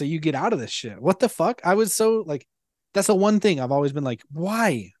send it so you get out of this shit. What the fuck? I was so like, that's the one thing I've always been like,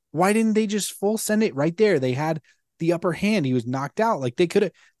 why? Why didn't they just full send it right there? They had the upper hand. He was knocked out. Like they could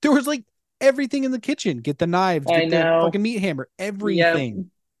have, there was like everything in the kitchen. Get the knives, I get the know. fucking meat hammer, Yep.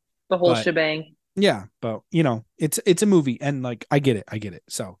 everything. The whole But shebang. yeah, but you know, it's a movie and like I get it.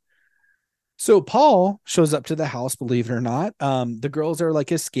 So Paul shows up to the house, believe it or not. The girls are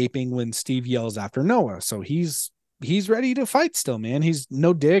like escaping when Steve yells after Noah. So he's ready to fight still, man. He's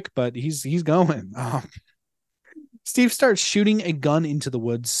no dick, but he's going. Steve starts shooting a gun into the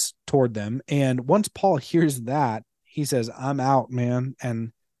woods toward them, and once Paul hears that, he says, "I'm out, man."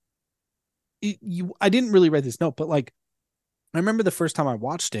 And I didn't really read this note, but like I remember the first time I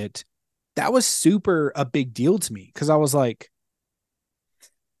watched it, that was super a big deal to me because I was like,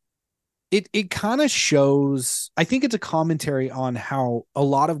 it kind of shows, I think it's a commentary on how a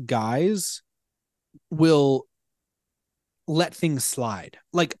lot of guys will let things slide.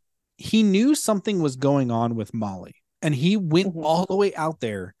 Like he knew something was going on with Molly and he went all the way out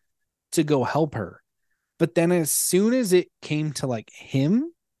there to go help her. But then as soon as it came to like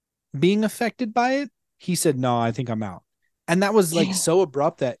him being affected by it, he said, "No, I think I'm out." And that was like so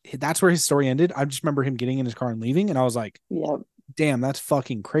abrupt that that's where his story ended. I just remember him getting in his car and leaving. And I was like, Yep. damn, that's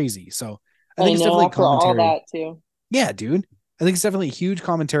fucking crazy. So I I think it's know definitely a for all commentary. that too. Yeah, dude. I think it's definitely a huge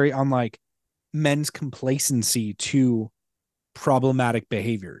commentary on like men's complacency to problematic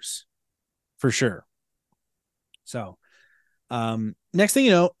behaviors for sure. So, next thing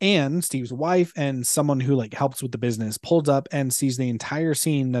you know, Anne, Steve's wife, and someone who like helps with the business pulls up and sees the entire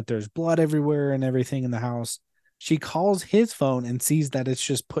scene, that there's blood everywhere and everything in the house. She calls his phone and sees that it's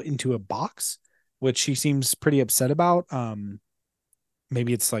just put into a box, which she seems pretty upset about.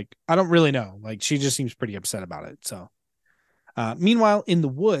 Maybe it's like, I don't really know. Like, she just seems pretty upset about it. So, meanwhile, in the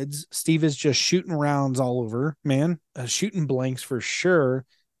woods, Steve is just shooting rounds all over, man, shooting blanks for sure.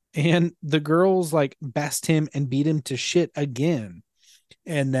 And the girls like best him and beat him to shit again.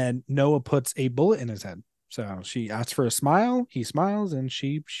 And then Noah puts a bullet in his head. So she asks for a smile. He smiles and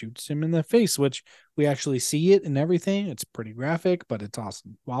she shoots him in the face, which we actually see it and everything. It's pretty graphic, but it's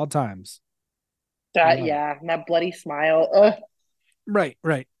awesome. Wild times. Yeah, and that bloody smile. Ugh. Right.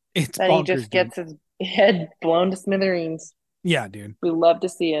 It's Then bonkers, he just dude. gets his head blown to smithereens. Yeah, dude. We love to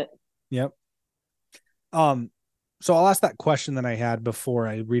see it. Yep. So I'll ask that question that I had before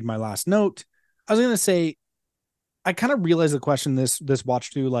I read my last note. I was gonna say, I kind of realized the question this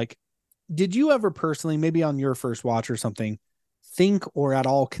watch through, like, did you ever personally, maybe on your first watch or something, think or at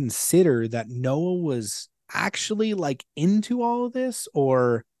all consider that Noah was actually like into all of this,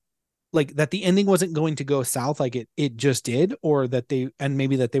 or like that the ending wasn't going to go south like it just did, or that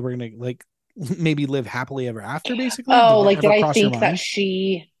maybe that they were gonna like maybe live happily ever after, basically? Oh, Did that like did ever I cross your think that mind?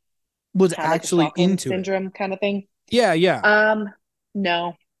 she Was had like a actually Stockholm into it? syndrome kind of thing? Yeah.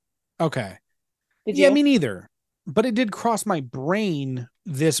 No. Okay. Did Yeah, you? me neither. But it did cross my brain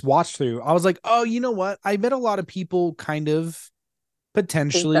this watch through. I was like, oh, you know what? I bet a lot of people kind of Think that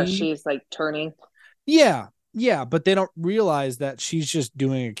potentially, she's like turning. yeah, but they don't realize that she's just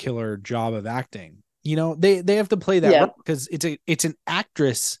doing a killer job of acting. You know, they have to play that Yeah. right because it's an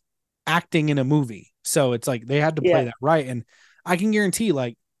actress acting in a movie. So it's like they had to play Yeah. that right. And I can guarantee,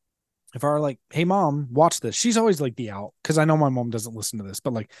 like, if I were like, hey mom, watch this, she's always like the out, because I know my mom doesn't listen to this,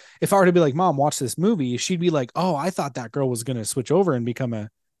 but like if I were to be like, mom, watch this movie, she'd be like, oh, I thought that girl was gonna switch over and become a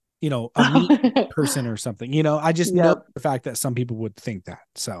meat person or something. I just know Yep. the fact that some people would think that.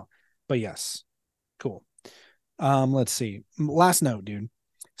 So, but yes, cool. Let's see. Last note, dude.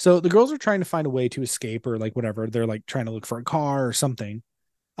 So the girls are trying to find a way to escape, or like whatever. They're like trying to look for a car or something.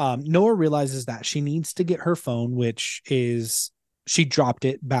 Noah realizes that she needs to get her phone, which is she dropped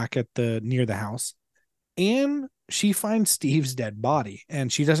it back at near the house, and she finds Steve's dead body,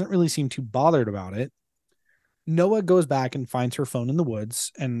 and she doesn't really seem too bothered about it. Noah goes back and finds her phone in the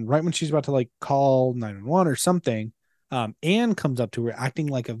woods, and right when she's about to like call 911 or something, Anne comes up to her acting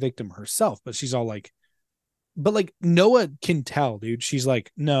like a victim herself, but she's all like, but like Noah can tell, dude. She's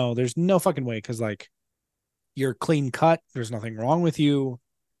like, no, there's no fucking way, because like you're clean cut, there's nothing wrong with you.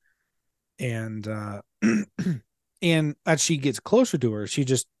 And and as she gets closer to her, she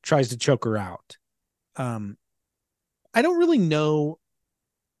just tries to choke her out. um I don't really know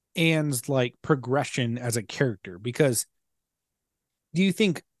Anne's like progression as a character, because do you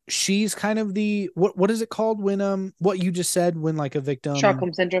think she's kind of the what is it called when what you just said, when like a victim?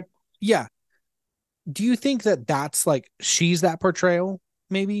 Stockholm syndrome. Yeah. Do you think that that's like she's that portrayal,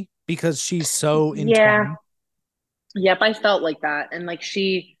 maybe because she's so Yeah. entwined? Yep. I felt like that. And like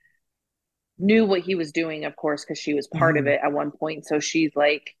she knew what he was doing, of course, because she was part of Mhm. it at one point. So she's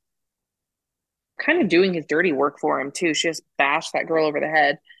like kind of doing his dirty work for him too. She just bashed that girl over the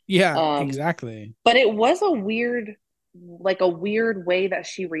head. Yeah, Um, exactly. but it was a weird way that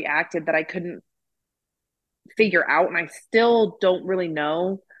she reacted that I couldn't figure out, and I still don't really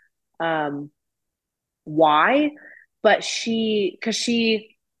know um why. But because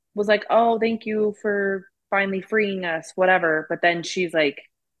she was like, "Oh, thank you for finally freeing us," whatever. But then she's like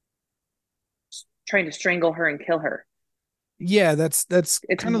trying to strangle her and kill her. Yeah, that's It's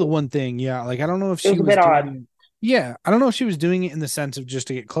kind of the one thing. Yeah, like I don't know if it she was a was bit doing odd. it. Yeah, I don't know if she was doing it in the sense of just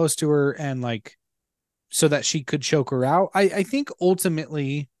to get close to her and like so that she could choke her out. I think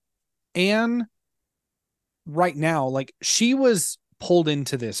ultimately Anne right now, like she was pulled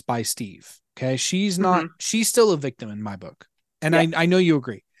into this by Steve. Okay. Hmm. She's still a victim in my book. And Yeah. I know you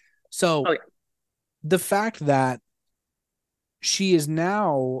agree. So Oh yeah. the fact that she is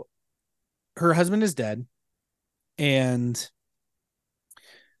now, her husband is dead, and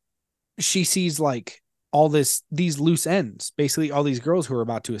she sees like these loose ends, basically all these girls who are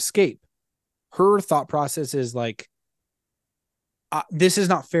about to escape. Her thought process is like, this is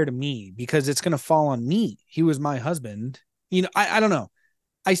not fair to me because it's going to fall on me. He was my husband. I don't know.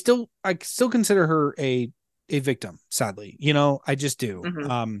 I still consider her a victim, sadly. I just do.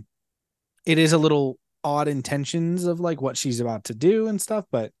 Hmm. It is a little odd intentions of like what she's about to do and stuff,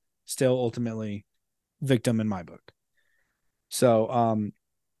 but still ultimately victim in my book. So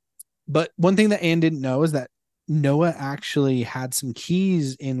But one thing that Anne didn't know is that Noah actually had some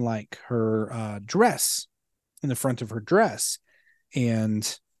keys in like her dress, in the front of her dress.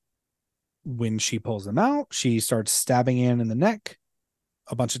 And when she pulls them out, she starts stabbing Anne in the neck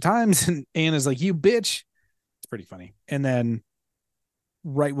a bunch of times. And Anne is like, "You bitch." It's pretty funny. And then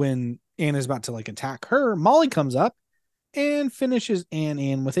right when Anne is about to like attack her, Molly comes up and finishes Anne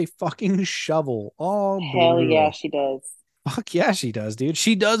in with a fucking shovel. All Hell brutal. yeah, she does. Fuck yeah, she does, dude.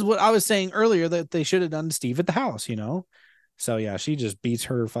 She does what I was saying earlier that they should have done to Steve at the house, you know? So yeah, she just beats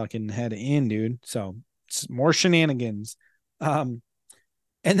her fucking head in, dude. So it's more shenanigans. Um,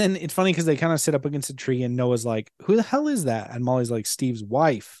 and then it's funny because they kind of sit up against a tree and Noah's like, "Who the hell is that?" And Molly's like, "Steve's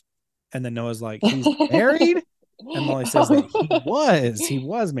wife." And then Noah's like, "He's married?" And Molly says that he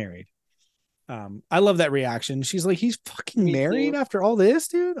was married. I love that reaction. She's like, "He's fucking Me married too. after all this,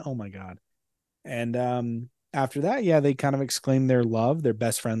 dude." Oh my God. And after that, yeah, they kind of exclaim their love, their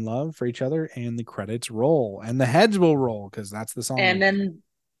best friend love for each other, and the credits roll and the heads will roll because that's the song. And then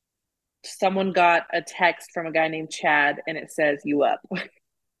someone got a text from a guy named Chad, and it says, "You up?"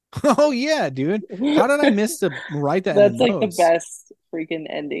 Oh yeah, dude. How did I miss to write that? That's in the like notes? the best freaking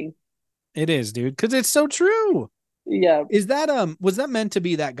ending. It is, dude, because it's so true. Yeah. Is that was that meant to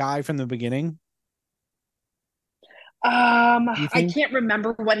be that guy from the beginning? You I think? can't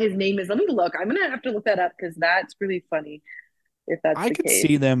remember what his name is. Let me look. I'm gonna have to look that up because that's really funny if that's I the could case.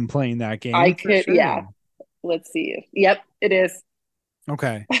 see them playing that game I for could, sure. yeah. Let's see if, yep, it is.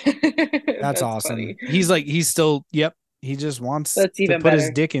 Okay, that's That's awesome. funny. He's still, yep. He just wants That's to even put his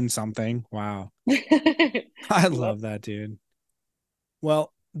better. dick in something. Wow. I love that, dude.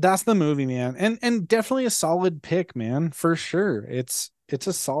 Well, that's the movie, man. And definitely a solid pick, man, for sure. It's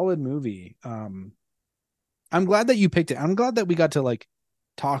a solid movie. I'm glad that you picked it. I'm glad that we got to like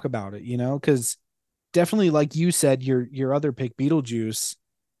talk about it, you know, because definitely like you said, your other pick, Beetlejuice,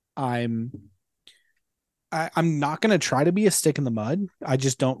 I'm I'm not gonna try to be a stick in the mud. I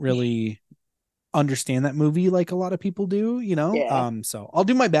just don't really understand that movie like a lot of people do, you know. Yeah. So I'll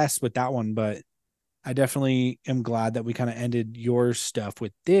do my best with that one, but I definitely am glad that we kind of ended your stuff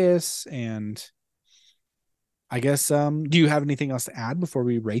with this. And I guess do you have anything else to add before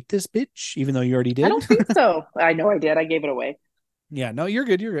we rate this bitch, even though you already I did? don't think so. I know I did. I gave it away. Yeah, no, you're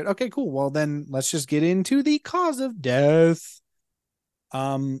good. You're good. Okay, cool. Well, then let's just get into the cause of death.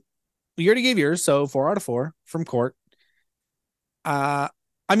 You already gave yours, so 4 out of 4 from Court.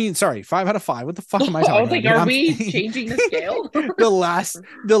 I mean, sorry, 5 out of 5. What the fuck am I I talking was about, like, dude? are we changing the scale?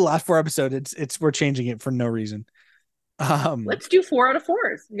 The last 4 episodes, it's we're changing it for no reason. Let's do 4 out of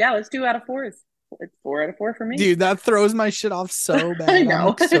 4s. Yeah, let's do out of 4s. It's 4 out of 4 for me. Dude, that throws my shit off so bad. I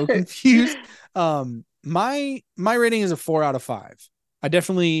know. I'm so confused. My rating is a 4 out of 5. I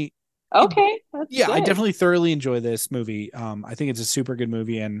definitely Okay, that's yeah, I good. definitely thoroughly enjoy this movie. I think it's a super good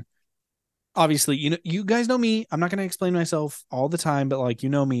movie, and obviously, you know, you guys know me. I'm not going to explain myself all the time, but like, you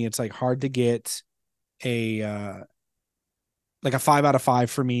know me, it's like hard to get a like a 5 out of 5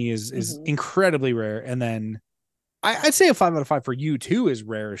 for me is Mhm. incredibly rare. And then I'd say a 5 out of 5 for you too is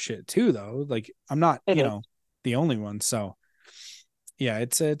rare as shit too, though. Like I'm not, It you is. know, the only one. So yeah,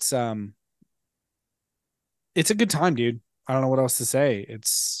 it's a good time, dude. I don't know what else to say.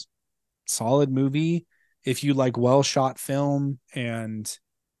 It's solid movie. If you like well shot film and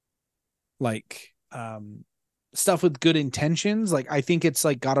like stuff with good intentions, like I think it's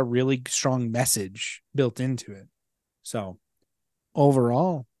like got a really strong message built into it. So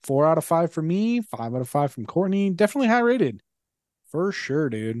overall, 4 out of 5 for me, 5 out of 5 from Courtney. Definitely high rated for sure,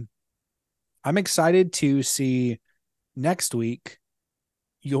 dude. I'm excited to see next week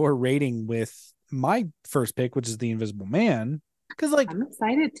your rating with my first pick, which is The Invisible Man. Because like I'm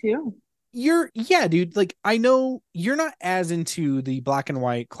excited too. yeah, dude. Like I know you're not as into the black and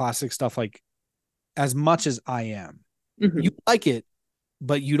white classic stuff like as much as I am. Mhm. You like it,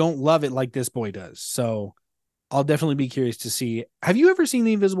 but you don't love it like this boy does. So I'll definitely be curious to see. Have you ever seen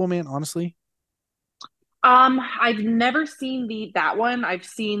The Invisible Man, honestly? I've never seen that one. I've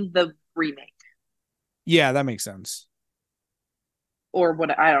seen the remake Yeah, that makes sense. or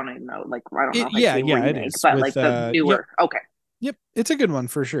what I don't even know. Like I don't know if I'd Yeah, say yeah, it remake, is. but With like the yep, newer. Okay. yep. It's a good one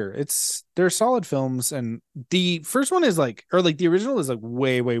for sure. They're solid films, and the first one is like, or like the original is like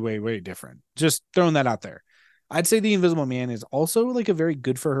way, way, way, way different. Just throwing that out there. I'd say The Invisible Man is also like a very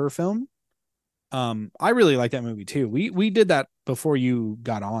good for her film. I really like that movie too. We did that before you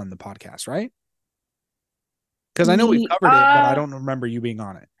got on the podcast, right? Because I know we've Ye- covered it, but I don't remember you being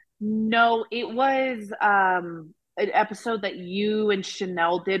on it. no, it was an episode that you and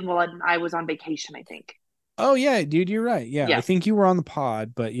Chanel did while I was on vacation, I think. Oh yeah, dude, you're right. Yeah, I Yeah. think you were on the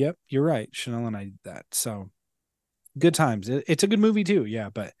pod, but yep, you're right. Chanel and I did that. So good times. It's a good movie too. Yeah,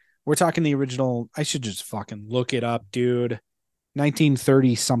 but We're talking the original. I should just fucking look it up, dude.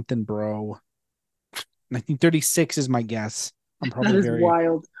 1930 something, bro. 1936 is my guess. I'm That probably is very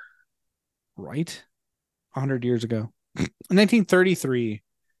wild. right. 100 years ago. 1933.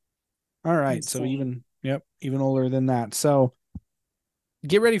 All right. So Insane. even older than that. So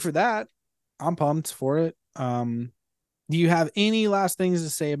get ready for that. I'm pumped for it. Do you have any last things to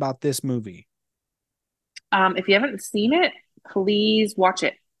say about this movie? If you haven't seen it, please watch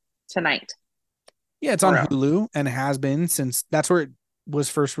it tonight. Yeah, it's on Tomorrow. Hulu and has been since that's where it was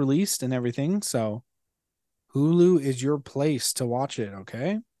first released and everything. So Hulu is your place to watch it,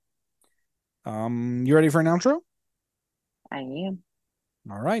 okay? You ready for an outro? I am.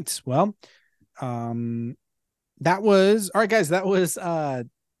 All right. Well, that was all right, guys. That was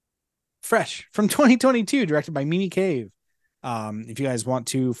Fresh from 2022, directed by Mimi Cave. If you guys want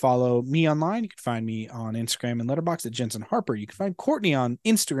to follow me online, you can find me on Instagram and Letterboxd at Jensen Harper. You can find Courtney on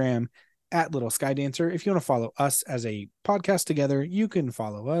Instagram at Little Sky Dancer. If you want to follow us as a podcast together, you can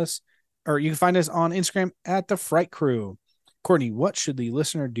follow us, or you can find us on Instagram at The Fright Crew. Courtney, what should the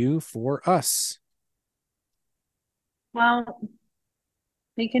listener do for us? Well,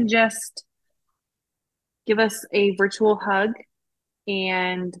 they can just give us a virtual hug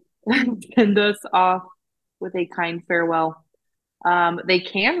and send us off with a kind farewell. They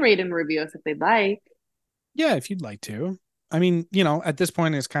can rate and review us if they'd like. Yeah, if you'd like to. I mean, at this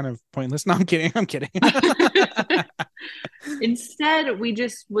point it's kind of pointless. No, I'm kidding. I'm kidding. Instead, we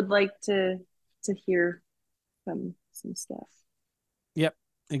just would like to hear some stuff. Yep,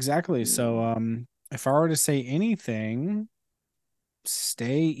 exactly. So, if I were to say anything,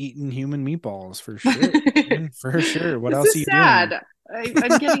 stay eating human meatballs for sure. For sure. What This else are is you sad. doing?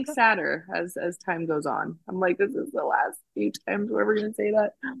 I'm getting sadder as time goes on. I'm like, this is the last few times we're ever gonna say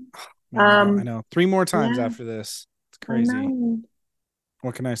that. I know. 3 more times Yeah, after this. It's I crazy. know.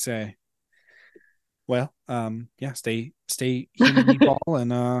 What can I say? Well, yeah, stay human meatball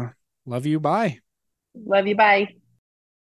and love you. Bye. Love you. Bye.